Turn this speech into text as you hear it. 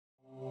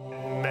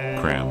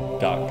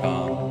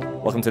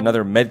MedCram.com. Welcome to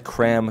another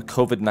MedCram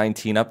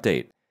COVID-19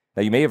 update.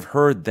 Now, you may have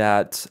heard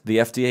that the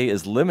FDA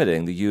is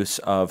limiting the use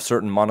of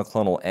certain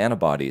monoclonal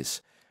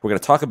antibodies. We're going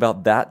to talk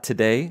about that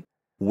today,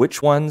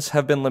 which ones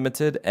have been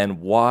limited,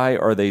 and why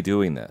are they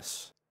doing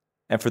this.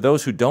 And for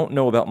those who don't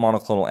know about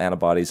monoclonal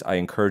antibodies, I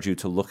encourage you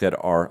to look at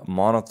our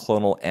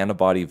monoclonal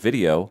antibody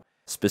video,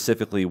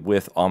 specifically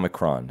with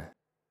Omicron.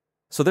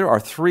 So there are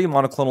 3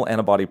 monoclonal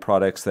antibody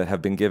products that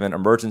have been given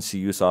emergency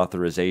use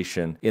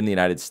authorization in the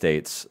United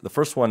States. The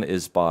first one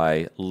is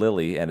by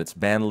Lilly, and it's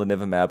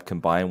bamlanivimab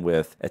combined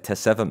with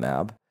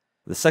etesevimab.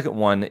 The second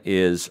one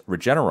is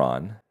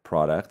Regeneron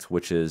product,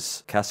 which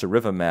is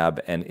casirivimab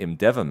and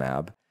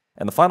imdevimab.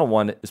 And the final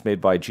one is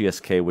made by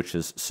GSK, which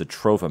is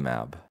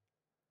sotrovimab.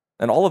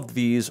 And all of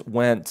these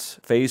went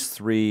phase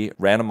 3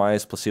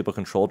 randomized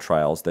placebo-controlled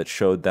trials that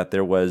showed that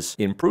there was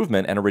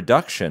improvement and a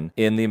reduction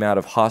in the amount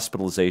of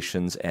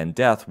hospitalizations and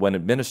death when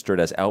administered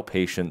as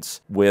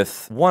outpatients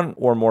with one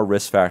or more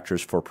risk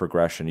factors for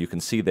progression. You can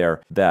see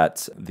there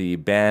that the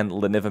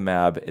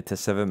bamlanivimab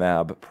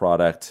etesevimab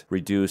product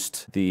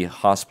reduced the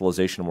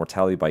hospitalization and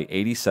mortality by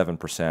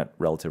 87%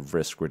 relative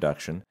risk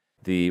reduction.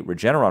 The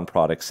Regeneron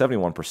product,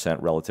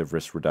 71% relative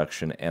risk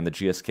reduction, and the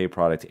GSK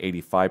product,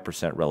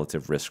 85%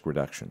 relative risk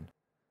reduction.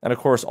 And of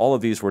course, all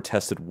of these were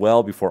tested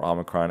well before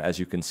Omicron, as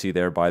you can see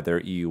there by their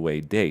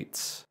EUA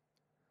dates.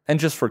 And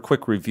just for a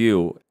quick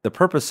review, the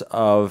purpose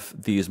of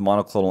these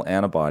monoclonal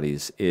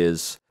antibodies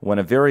is when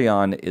a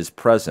virion is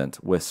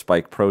present with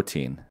spike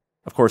protein.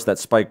 Of course, that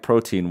spike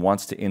protein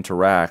wants to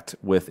interact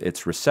with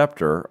its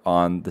receptor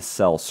on the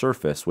cell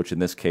surface, which in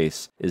this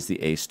case is the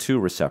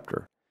ACE2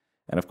 receptor.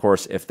 And of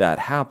course, if that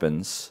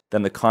happens,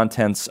 then the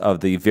contents of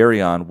the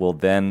virion will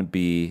then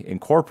be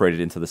incorporated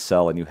into the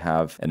cell and you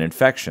have an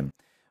infection.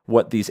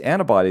 What these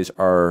antibodies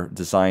are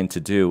designed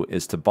to do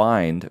is to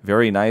bind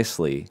very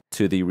nicely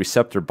to the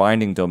receptor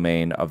binding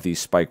domain of these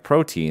spike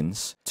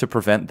proteins to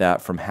prevent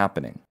that from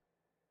happening.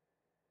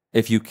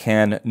 If you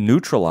can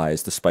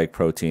neutralize the spike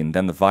protein,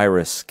 then the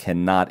virus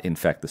cannot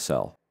infect the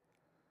cell.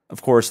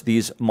 Of course,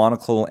 these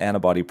monoclonal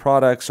antibody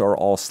products are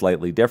all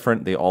slightly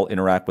different. They all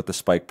interact with the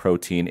spike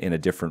protein in a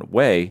different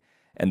way,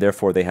 and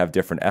therefore they have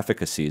different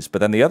efficacies.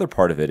 But then the other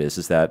part of it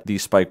is that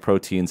these spike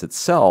proteins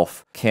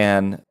itself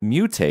can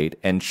mutate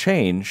and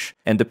change,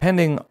 and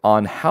depending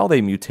on how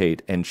they mutate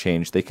and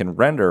change, they can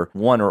render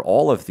one or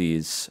all of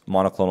these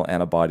monoclonal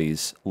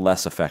antibodies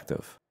less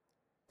effective.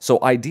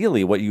 So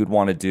ideally, what you'd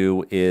want to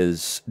do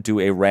is do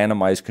a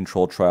randomized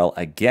controlled trial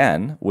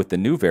again with the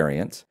new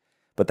variant.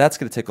 But that's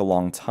going to take a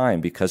long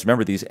time because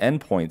remember, these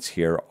endpoints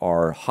here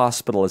are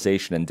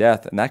hospitalization and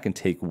death, and that can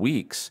take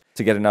weeks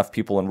to get enough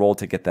people enrolled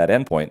to get that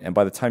endpoint. And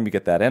by the time you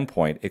get that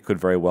endpoint, it could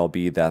very well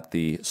be that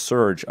the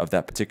surge of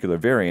that particular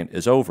variant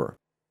is over.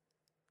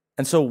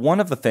 And so one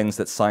of the things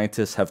that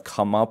scientists have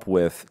come up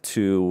with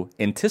to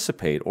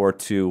anticipate or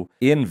to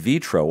in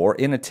vitro or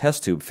in a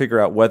test tube figure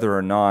out whether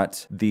or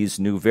not these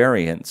new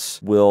variants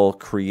will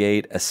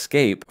create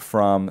escape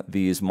from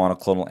these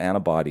monoclonal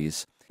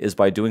antibodies is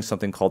by doing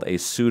something called a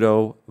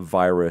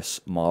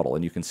pseudovirus model.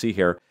 And you can see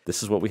here,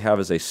 this is what we have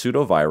as a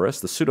pseudovirus.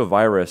 The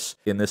pseudovirus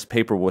in this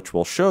paper, which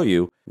we'll show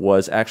you,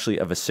 was actually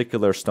a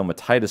vesicular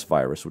stomatitis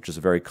virus, which is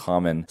a very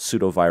common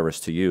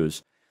pseudovirus to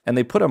use. And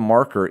they put a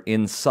marker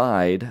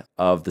inside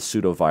of the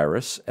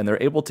pseudovirus, and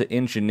they're able to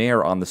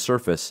engineer on the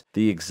surface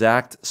the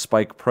exact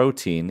spike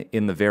protein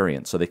in the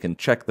variant. So they can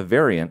check the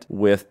variant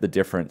with the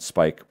different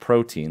spike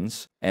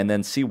proteins, and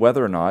then see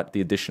whether or not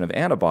the addition of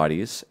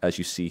antibodies, as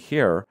you see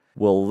here,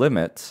 will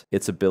limit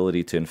its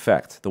ability to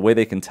infect. The way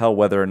they can tell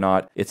whether or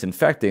not it's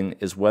infecting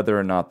is whether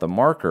or not the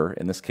marker,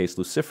 in this case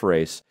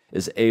luciferase,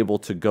 is able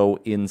to go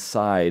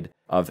inside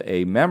of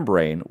a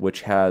membrane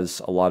which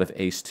has a lot of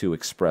ACE2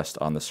 expressed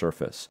on the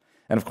surface.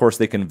 And of course,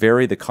 they can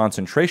vary the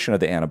concentration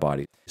of the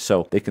antibody.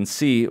 So they can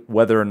see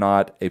whether or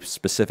not a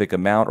specific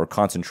amount or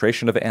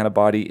concentration of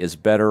antibody is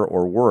better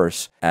or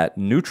worse at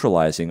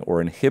neutralizing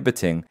or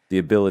inhibiting the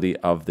ability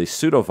of the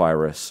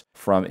pseudovirus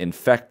from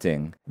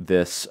infecting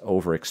this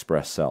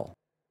overexpressed cell.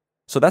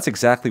 So that's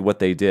exactly what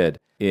they did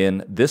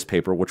in this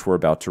paper, which we're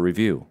about to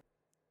review.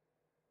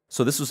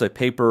 So this was a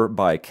paper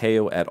by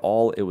Kao et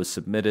al. It was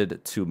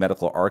submitted to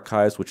Medical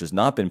Archives, which has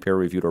not been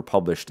peer-reviewed or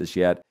published as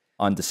yet,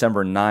 on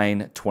December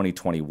 9,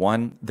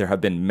 2021. There have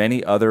been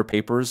many other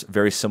papers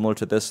very similar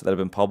to this that have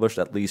been published,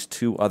 at least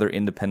 2 other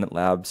independent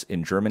labs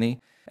in Germany,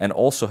 and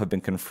also have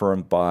been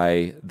confirmed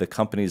by the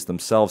companies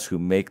themselves who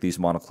make these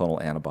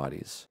monoclonal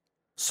antibodies.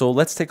 So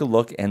let's take a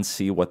look and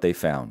see what they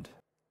found.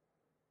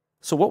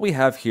 So what we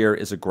have here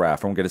is a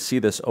graph, and we're going to see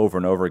this over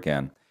and over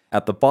again.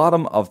 At the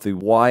bottom of the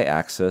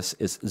y-axis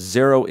is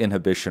 0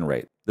 inhibition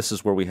rate. This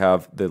is where we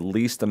have the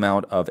least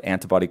amount of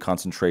antibody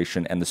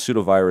concentration, and the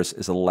pseudovirus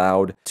is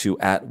allowed to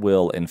at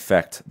will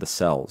infect the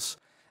cells.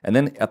 And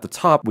then at the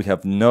top, we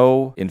have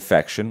no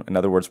infection. In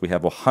other words, we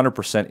have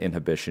 100%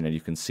 inhibition, and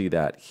you can see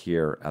that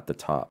here at the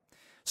top.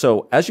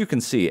 So as you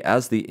can see,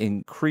 as the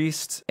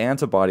increased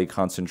antibody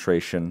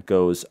concentration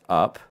goes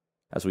up,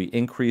 as we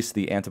increase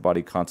the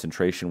antibody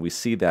concentration, we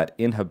see that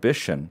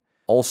inhibition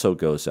also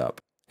goes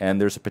up. And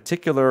there's a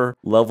particular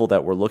level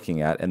that we're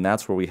looking at, and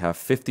that's where we have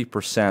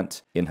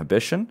 50%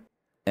 inhibition.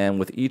 And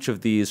with each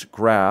of these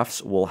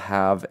graphs, we'll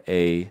have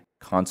a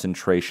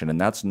concentration, and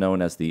that's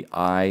known as the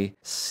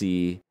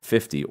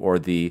IC50, or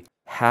the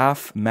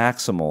half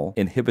maximal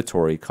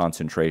inhibitory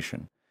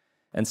concentration.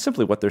 And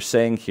simply what they're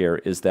saying here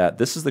is that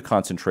this is the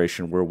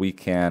concentration where we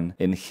can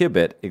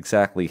inhibit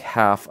exactly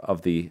half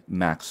of the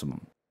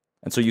maximum.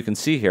 And so you can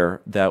see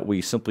here that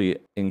we simply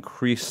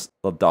increase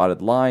the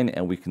dotted line,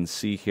 and we can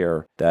see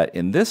here that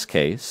in this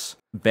case,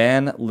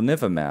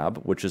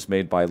 bamlanivimab, which is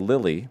made by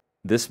Lilly,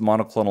 this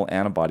monoclonal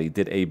antibody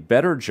did a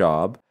better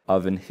job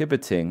of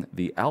inhibiting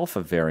the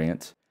alpha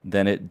variant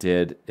than it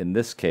did, in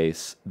this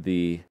case,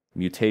 the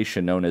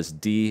mutation known as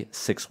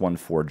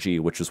D614G,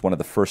 which was one of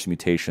the first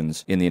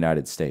mutations in the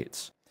United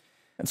States.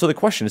 And so the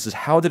question is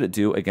how did it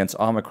do against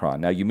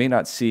Omicron? Now, you may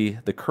not see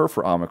the curve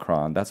for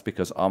Omicron. That's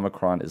because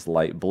Omicron is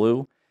light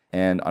blue,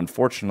 and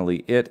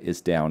unfortunately, it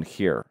is down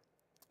here.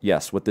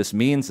 Yes, what this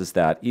means is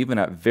that even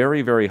at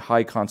very, very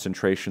high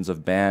concentrations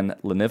of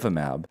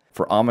bamlanivimab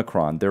for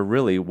Omicron, there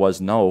really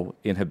was no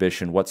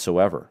inhibition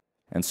whatsoever.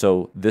 And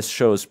so this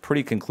shows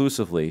pretty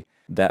conclusively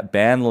that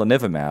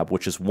bamlanivimab,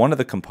 which is one of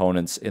the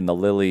components in the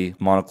Lilly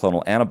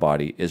monoclonal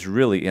antibody, is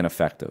really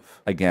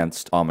ineffective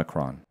against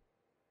Omicron.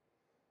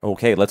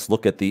 Okay, let's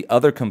look at the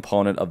other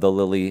component of the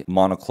Lilly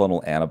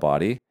monoclonal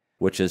antibody,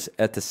 which is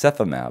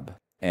etesevimab.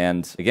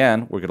 And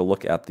again, we're going to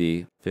look at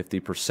the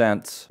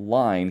 50%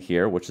 line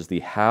here, which is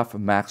the half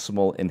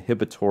maximal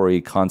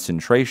inhibitory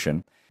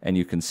concentration. And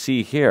you can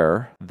see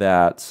here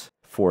that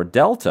for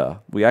Delta,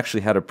 we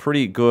actually had a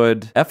pretty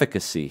good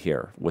efficacy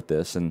here with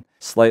this, and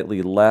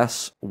slightly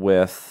less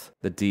with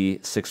the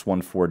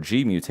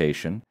D614G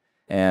mutation,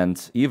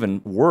 and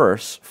even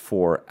worse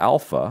for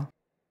Alpha.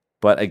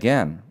 But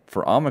again,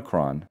 for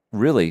Omicron,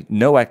 really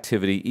no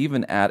activity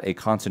even at a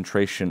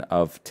concentration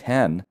of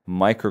 10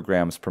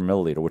 micrograms per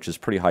milliliter, which is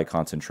pretty high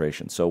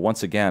concentration. So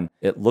once again,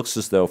 it looks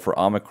as though for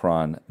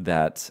Omicron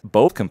that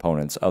both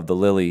components of the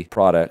Lilly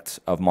product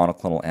of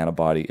monoclonal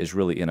antibody is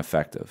really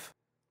ineffective.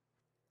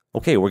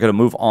 Okay, we're going to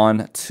move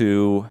on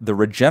to the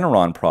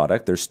Regeneron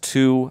product. There's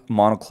two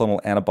monoclonal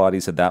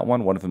antibodies in that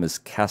one. One of them is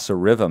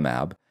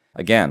casirivimab.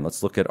 Again,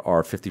 let's look at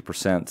our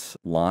 50%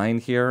 line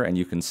here, and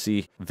you can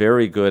see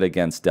very good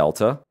against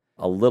Delta,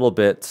 a little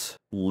bit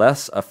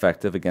less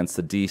effective against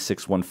the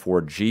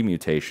D614G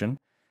mutation,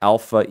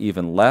 Alpha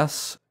even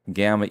less,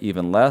 Gamma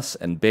even less,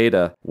 and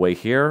Beta way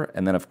here.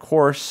 And then, of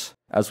course,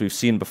 as we've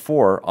seen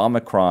before,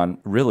 Omicron,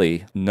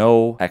 really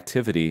no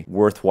activity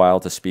worthwhile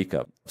to speak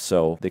of.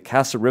 So the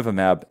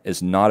casirivimab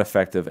is not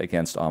effective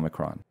against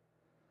Omicron.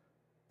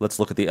 Let's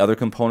look at the other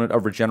component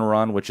of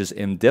Regeneron, which is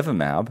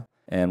imdivimab.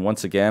 And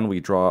once again, we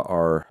draw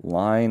our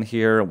line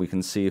here. We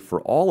can see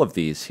for all of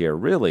these here,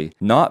 really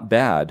not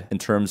bad in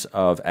terms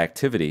of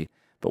activity.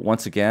 But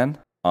once again,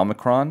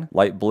 Omicron,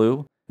 light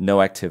blue,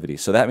 no activity.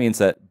 So that means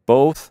that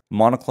both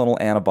monoclonal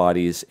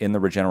antibodies in the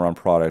Regeneron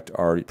product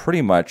are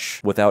pretty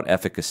much without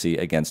efficacy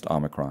against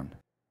Omicron.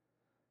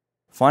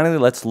 Finally,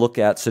 let's look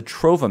at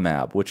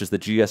sotrovimab, which is the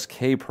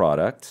GSK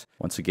product.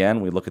 Once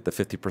again, we look at the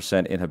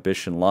 50%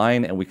 inhibition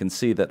line, and we can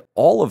see that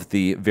all of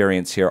the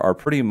variants here are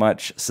pretty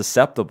much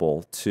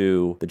susceptible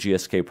to the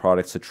GSK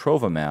product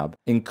sotrovimab,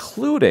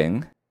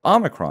 including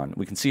Omicron.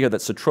 We can see here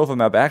that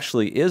sotrovimab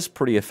actually is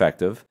pretty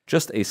effective,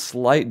 just a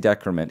slight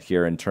decrement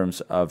here in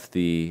terms of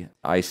the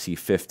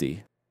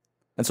IC50.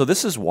 And so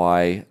this is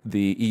why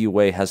the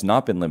EUA has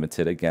not been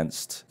limited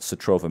against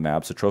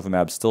sotrovimab.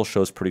 Sotrovimab still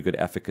shows pretty good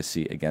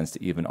efficacy against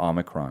even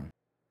Omicron.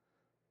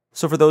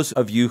 So for those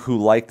of you who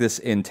like this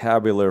in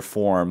tabular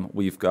form,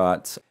 we've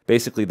got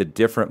basically the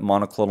different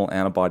monoclonal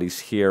antibodies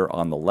here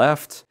on the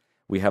left.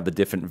 We have the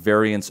different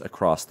variants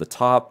across the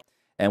top.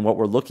 And what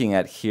we're looking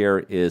at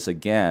here is,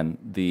 again,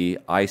 the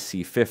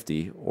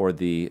IC50, or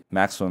the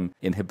maximum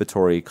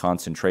inhibitory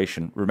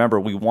concentration. Remember,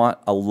 we want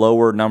a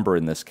lower number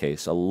in this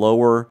case. A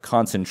lower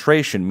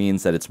concentration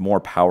means that it's more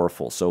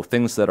powerful. So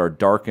things that are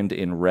darkened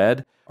in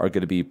red are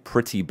going to be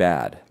pretty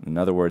bad. In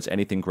other words,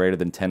 anything greater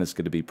than 10 is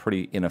going to be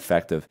pretty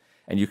ineffective.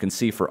 And you can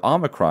see for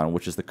Omicron,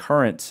 which is the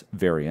current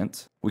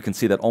variant, we can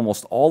see that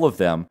almost all of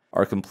them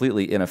are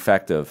completely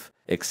ineffective,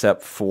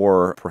 except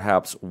for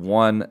perhaps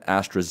one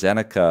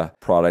AstraZeneca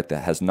product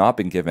that has not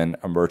been given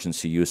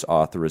emergency use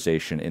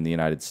authorization in the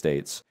United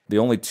States. The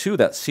only two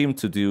that seem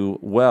to do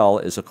well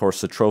is, of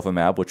course,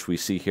 sotrovimab, which we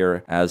see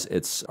here as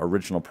its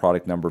original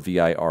product number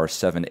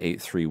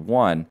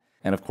VIR7831,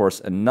 and of course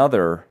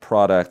another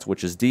product,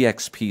 which is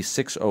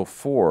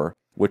DXP604,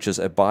 which is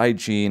a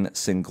BeiGene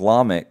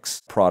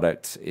Synglomics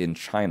product in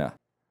China.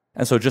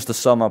 And so just to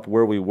sum up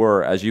where we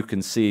were, as you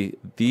can see,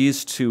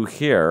 these two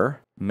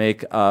here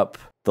make up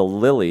the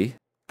Lilly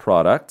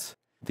product.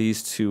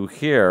 These two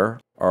here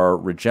are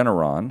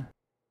Regeneron,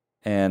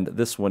 and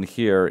this one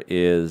here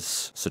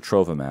is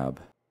sotrovimab.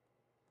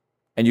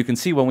 And you can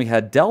see when we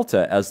had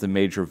Delta as the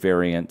major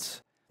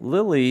variant,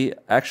 Lilly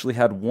actually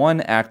had one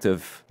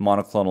active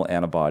monoclonal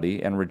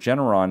antibody, and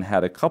Regeneron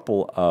had a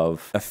couple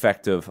of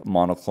effective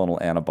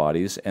monoclonal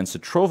antibodies, and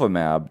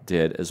sotrovimab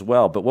did as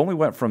well. But when we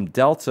went from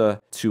Delta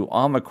to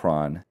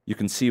Omicron, you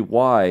can see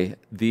why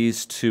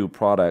these two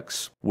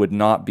products would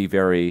not be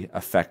very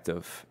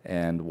effective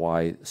and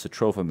why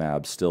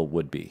sotrovimab still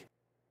would be.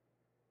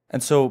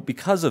 And so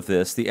because of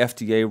this, the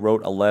FDA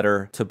wrote a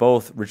letter to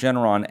both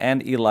Regeneron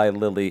and Eli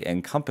Lilly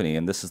and Company,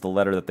 and this is the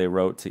letter that they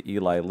wrote to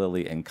Eli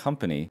Lilly and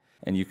Company.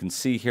 And you can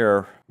see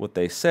here what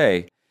they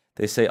say.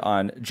 They say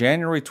on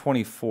January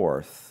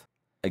 24th,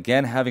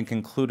 again having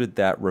concluded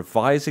that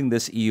revising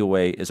this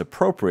EUA is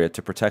appropriate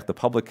to protect the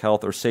public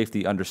health or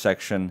safety under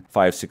Section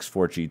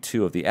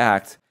 564G2 of the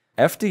Act,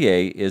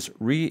 FDA is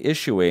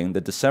reissuing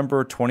the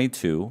December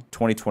 22,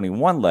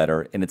 2021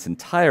 letter in its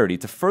entirety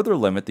to further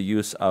limit the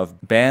use of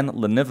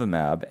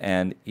bamlanivimab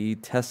and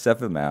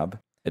etesevimab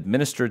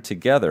administered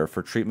together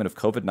for treatment of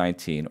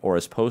COVID-19 or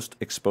as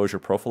post-exposure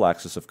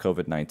prophylaxis of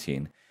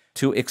COVID-19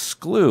 to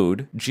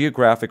exclude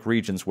geographic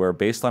regions where,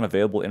 based on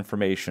available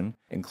information,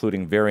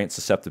 including variant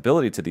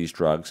susceptibility to these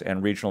drugs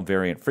and regional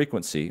variant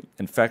frequency,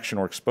 infection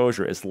or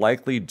exposure is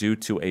likely due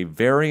to a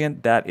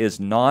variant that is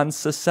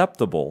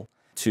non-susceptible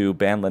to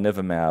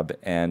bamlanivimab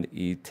and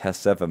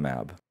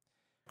etesevimab.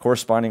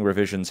 Corresponding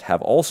revisions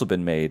have also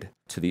been made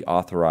to the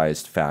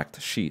authorized fact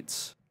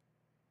sheets.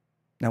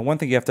 Now, one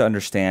thing you have to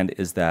understand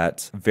is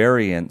that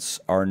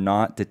variants are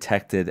not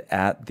detected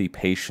at the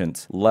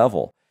patient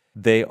level.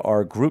 They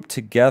are grouped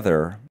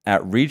together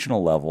at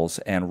regional levels,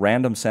 and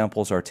random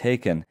samples are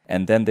taken,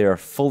 and then they are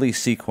fully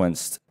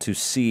sequenced to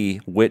see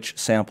which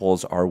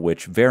samples are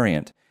which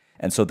variant.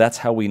 And so that's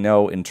how we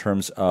know in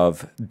terms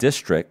of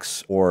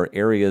districts or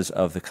areas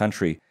of the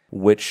country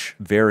which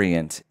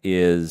variant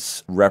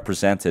is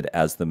represented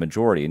as the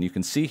majority. And you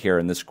can see here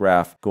in this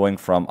graph going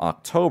from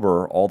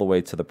October all the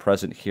way to the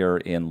present here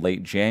in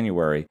late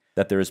January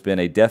that there has been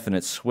a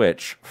definite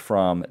switch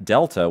from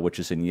Delta, which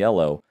is in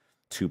yellow,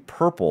 to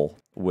purple,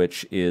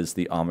 which is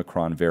the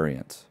Omicron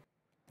variant.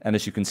 And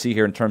as you can see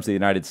here in terms of the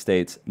United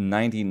States,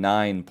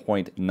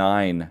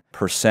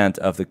 99.9%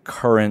 of the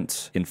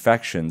current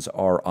infections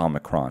are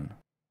Omicron.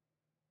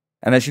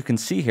 And as you can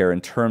see here in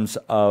terms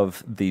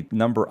of the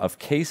number of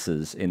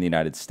cases in the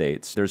United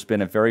States, there's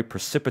been a very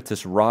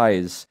precipitous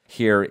rise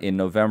here in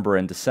November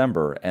and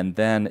December, and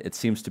then it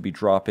seems to be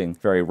dropping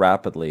very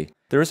rapidly.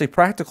 There is a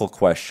practical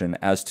question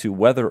as to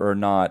whether or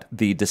not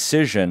the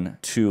decision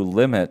to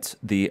limit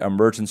the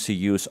emergency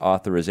use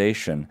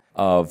authorization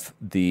of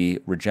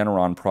the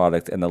Regeneron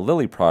product and the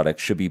Lilly product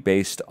should be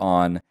based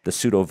on the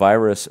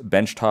pseudovirus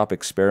benchtop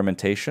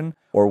experimentation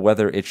or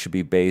whether it should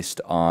be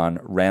based on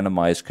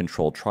randomized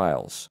controlled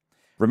trials.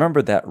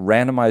 Remember that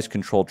randomized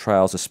controlled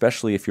trials,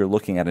 especially if you're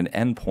looking at an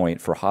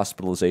endpoint for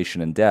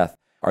hospitalization and death,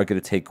 are going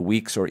to take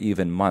weeks or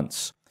even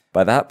months.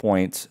 By that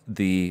point,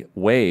 the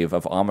wave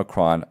of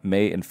Omicron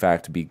may in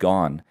fact be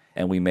gone,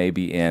 and we may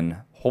be in,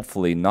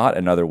 hopefully not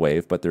another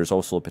wave, but there's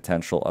also a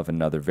potential of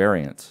another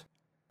variant.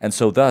 And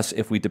so thus,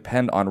 if we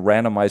depend on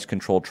randomized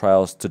controlled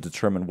trials to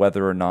determine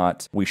whether or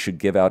not we should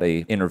give out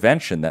an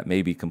intervention that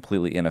may be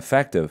completely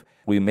ineffective,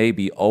 we may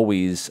be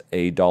always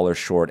a dollar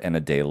short and a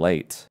day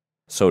late,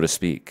 so to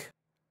speak.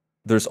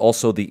 There's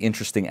also the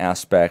interesting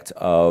aspect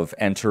of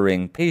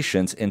entering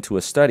patients into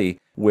a study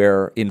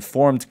where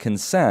informed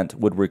consent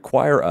would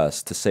require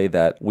us to say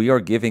that we are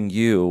giving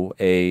you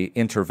an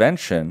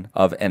intervention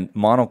of a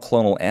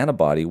monoclonal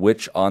antibody,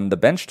 which on the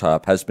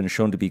benchtop has been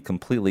shown to be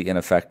completely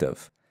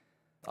ineffective.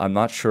 I'm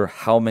not sure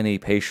how many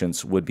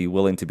patients would be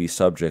willing to be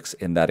subjects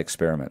in that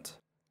experiment.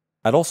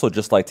 I'd also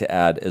just like to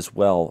add as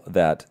well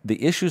that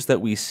the issues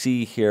that we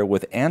see here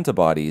with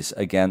antibodies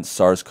against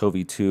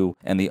SARS-CoV-2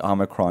 and the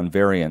Omicron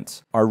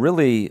variant are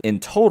really in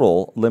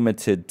total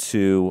limited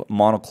to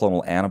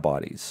monoclonal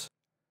antibodies.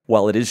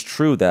 While it is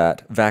true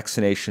that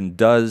vaccination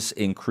does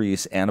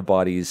increase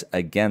antibodies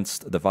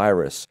against the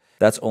virus,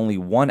 that's only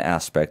one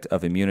aspect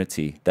of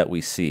immunity that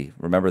we see.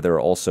 Remember, there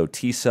are also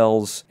T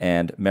cells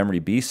and memory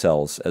B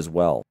cells as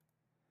well.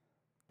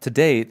 To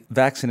date,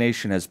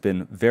 vaccination has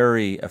been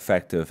very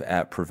effective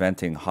at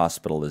preventing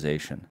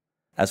hospitalization.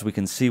 As we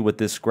can see with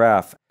this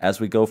graph, as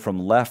we go from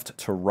left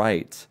to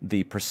right,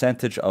 the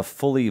percentage of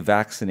fully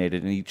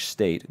vaccinated in each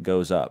state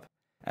goes up.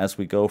 As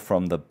we go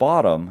from the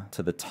bottom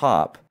to the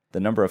top, the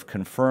number of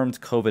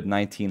confirmed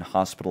COVID-19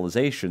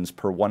 hospitalizations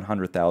per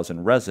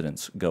 100,000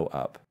 residents go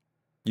up.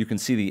 You can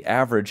see the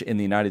average in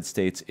the United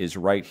States is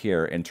right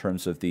here in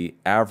terms of the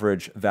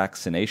average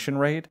vaccination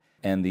rate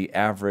and the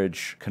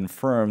average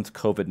confirmed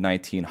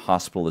COVID-19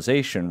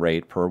 hospitalization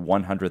rate per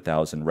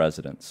 100,000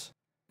 residents.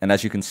 And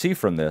as you can see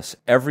from this,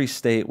 every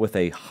state with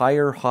a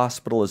higher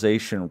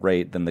hospitalization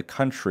rate than the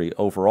country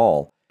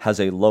overall has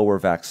a lower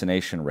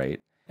vaccination rate,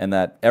 and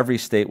that every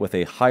state with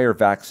a higher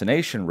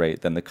vaccination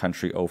rate than the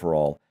country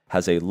overall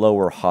has a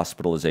lower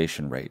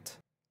hospitalization rate.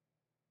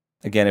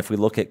 Again, if we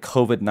look at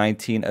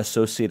COVID-19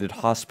 associated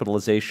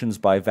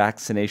hospitalizations by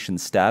vaccination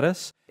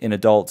status in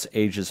adults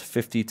ages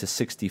 50 to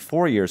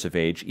 64 years of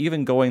age,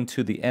 even going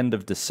to the end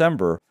of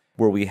December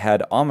where we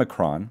had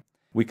Omicron,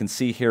 We can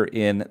see here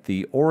in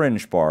the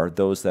orange bar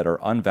those that are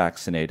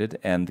unvaccinated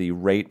and the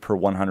rate per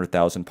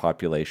 100,000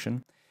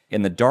 population.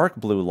 In the dark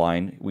blue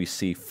line, we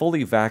see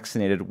fully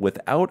vaccinated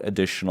without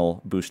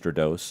additional booster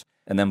dose.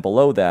 And then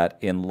below that,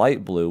 in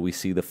light blue, we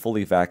see the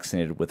fully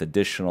vaccinated with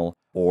additional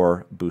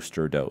or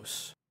booster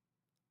dose.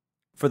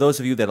 For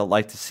those of you that would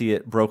like to see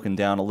it broken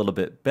down a little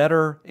bit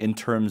better in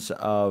terms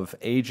of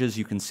ages,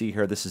 you can see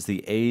here this is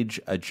the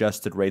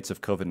age-adjusted rates of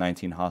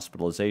COVID-19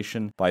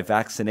 hospitalization by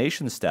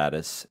vaccination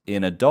status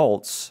in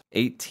adults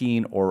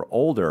 18 or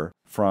older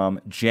from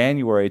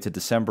January to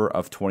December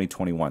of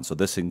 2021. So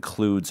this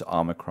includes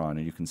Omicron,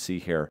 and you can see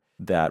here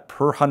that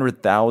per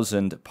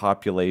 100,000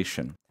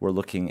 population, we're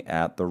looking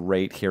at the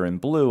rate here in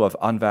blue of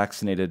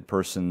unvaccinated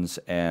persons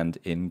and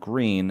in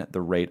green,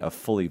 the rate of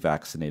fully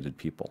vaccinated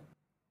people.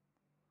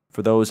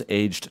 For those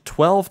aged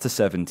 12 to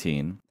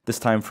 17, this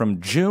time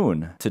from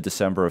June to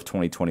December of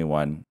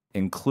 2021,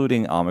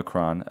 including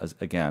Omicron,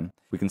 again,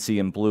 we can see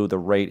in blue the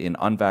rate in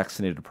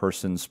unvaccinated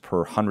persons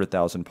per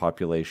 100,000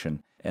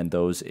 population and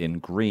those in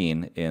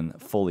green in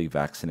fully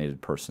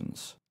vaccinated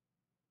persons.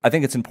 I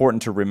think it's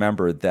important to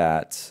remember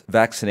that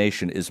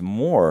vaccination is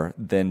more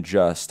than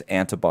just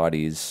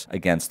antibodies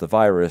against the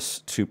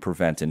virus to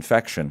prevent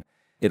infection.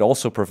 It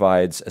also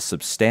provides a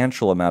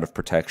substantial amount of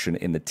protection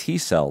in the T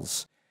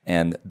cells,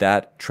 and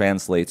that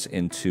translates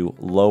into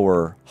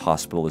lower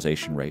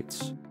hospitalization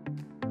rates.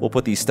 We'll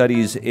put these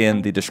studies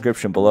in the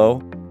description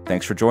below.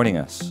 Thanks for joining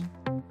us.